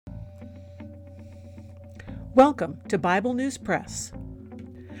Welcome to Bible News Press.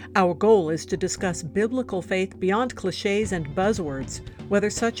 Our goal is to discuss biblical faith beyond cliches and buzzwords, whether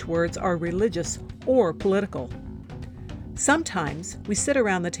such words are religious or political. Sometimes we sit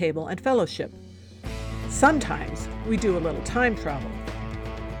around the table and fellowship. Sometimes we do a little time travel.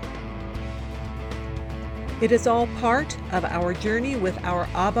 It is all part of our journey with our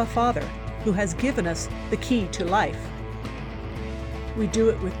Abba Father, who has given us the key to life. We do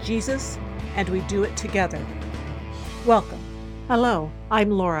it with Jesus, and we do it together. Welcome. Hello, I'm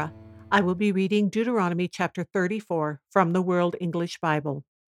Laura. I will be reading Deuteronomy chapter 34 from the World English Bible.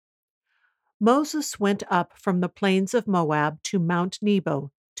 Moses went up from the plains of Moab to Mount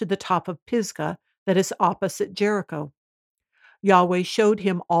Nebo, to the top of Pisgah that is opposite Jericho. Yahweh showed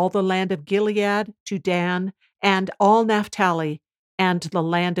him all the land of Gilead to Dan, and all Naphtali, and the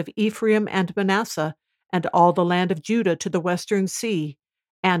land of Ephraim and Manasseh, and all the land of Judah to the western sea,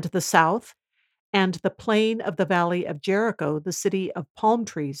 and the south, and the plain of the valley of Jericho, the city of palm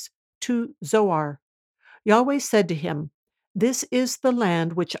trees, to Zoar. Yahweh said to him, "This is the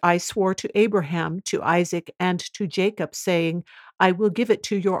land which I swore to Abraham, to Isaac, and to Jacob, saying, I will give it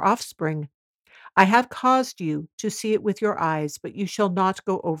to your offspring. I have caused you to see it with your eyes, but you shall not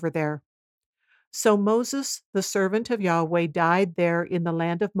go over there." So Moses, the servant of Yahweh, died there in the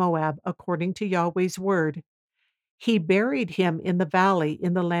land of Moab, according to Yahweh's word. He buried him in the valley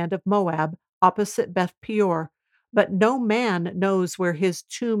in the land of Moab, opposite Beth Peor, but no man knows where his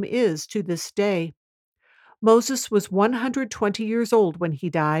tomb is to this day. Moses was 120 years old when he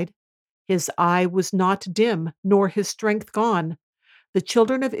died. His eye was not dim, nor his strength gone. The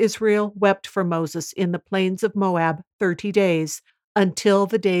children of Israel wept for Moses in the plains of Moab 30 days, until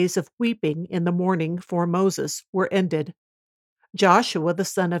the days of weeping in the morning for Moses were ended. Joshua the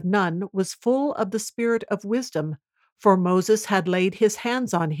son of Nun was full of the spirit of wisdom, for Moses had laid his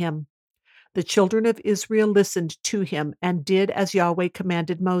hands on him. The children of Israel listened to him and did as Yahweh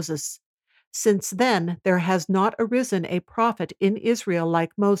commanded Moses. Since then there has not arisen a prophet in Israel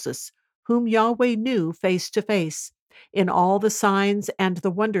like Moses, whom Yahweh knew face to face, in all the signs and the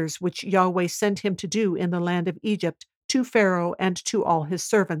wonders which Yahweh sent him to do in the land of Egypt, to Pharaoh and to all his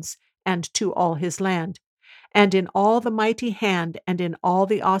servants, and to all his land, and in all the mighty hand and in all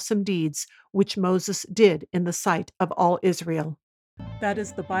the awesome deeds which Moses did in the sight of all Israel. That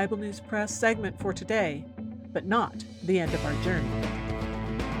is the Bible News Press segment for today, but not the end of our journey.